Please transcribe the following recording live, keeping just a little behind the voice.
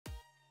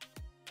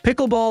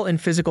Pickleball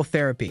and physical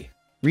therapy,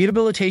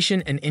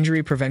 rehabilitation and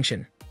injury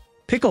prevention.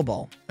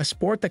 Pickleball, a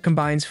sport that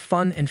combines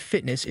fun and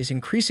fitness, is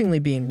increasingly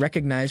being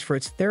recognized for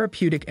its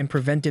therapeutic and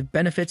preventive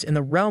benefits in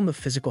the realm of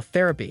physical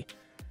therapy.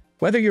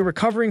 Whether you're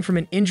recovering from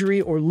an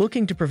injury or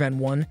looking to prevent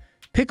one,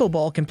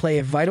 pickleball can play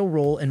a vital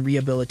role in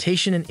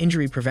rehabilitation and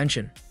injury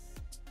prevention.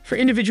 For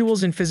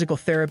individuals in physical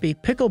therapy,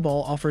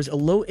 pickleball offers a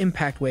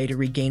low-impact way to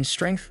regain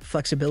strength,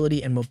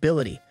 flexibility, and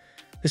mobility.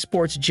 The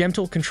sport's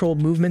gentle,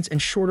 controlled movements and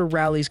shorter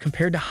rallies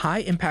compared to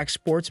high-impact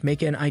sports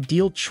make it an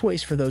ideal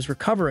choice for those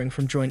recovering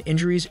from joint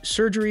injuries,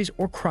 surgeries,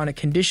 or chronic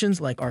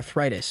conditions like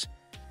arthritis.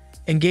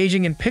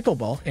 Engaging in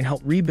pickleball can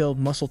help rebuild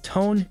muscle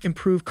tone,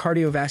 improve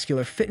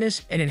cardiovascular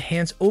fitness, and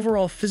enhance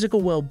overall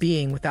physical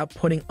well-being without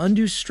putting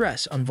undue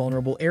stress on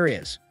vulnerable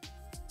areas.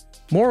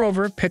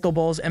 Moreover,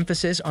 pickleball's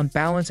emphasis on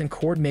balance and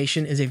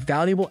coordination is a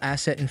valuable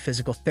asset in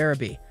physical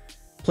therapy.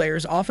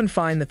 Players often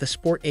find that the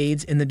sport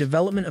aids in the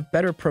development of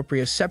better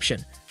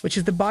proprioception, which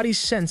is the body's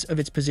sense of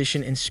its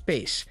position in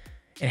space.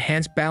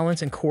 Enhanced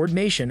balance and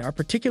coordination are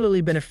particularly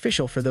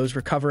beneficial for those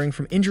recovering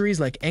from injuries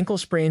like ankle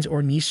sprains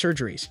or knee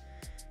surgeries.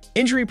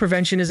 Injury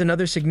prevention is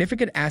another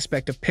significant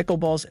aspect of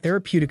pickleball's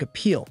therapeutic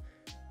appeal.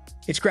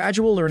 Its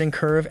gradual learning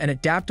curve and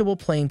adaptable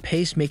playing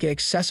pace make it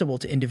accessible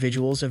to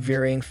individuals of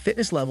varying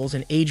fitness levels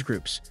and age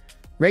groups.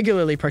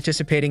 Regularly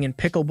participating in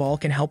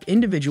pickleball can help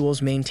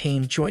individuals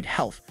maintain joint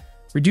health,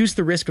 reduce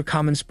the risk of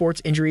common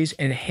sports injuries,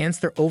 and enhance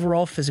their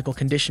overall physical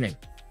conditioning.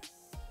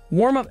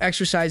 Warm-up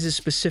exercises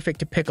specific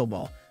to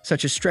pickleball,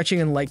 such as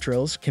stretching and light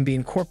drills, can be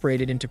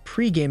incorporated into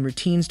pre-game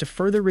routines to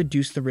further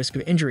reduce the risk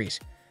of injuries.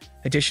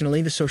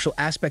 Additionally, the social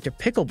aspect of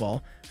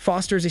pickleball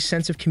fosters a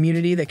sense of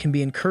community that can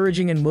be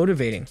encouraging and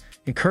motivating,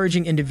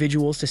 encouraging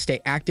individuals to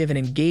stay active and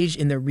engaged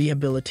in their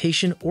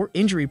rehabilitation or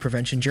injury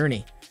prevention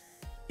journey.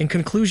 In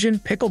conclusion,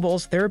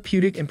 pickleball's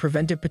therapeutic and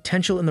preventive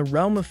potential in the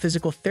realm of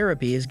physical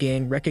therapy is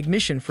gaining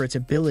recognition for its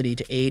ability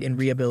to aid in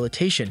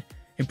rehabilitation,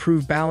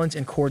 improve balance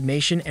and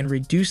coordination, and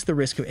reduce the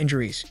risk of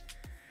injuries.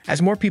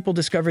 As more people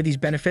discover these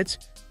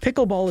benefits,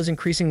 pickleball is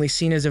increasingly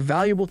seen as a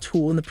valuable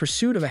tool in the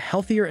pursuit of a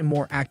healthier and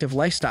more active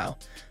lifestyle,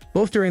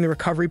 both during the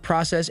recovery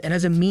process and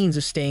as a means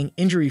of staying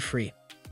injury-free.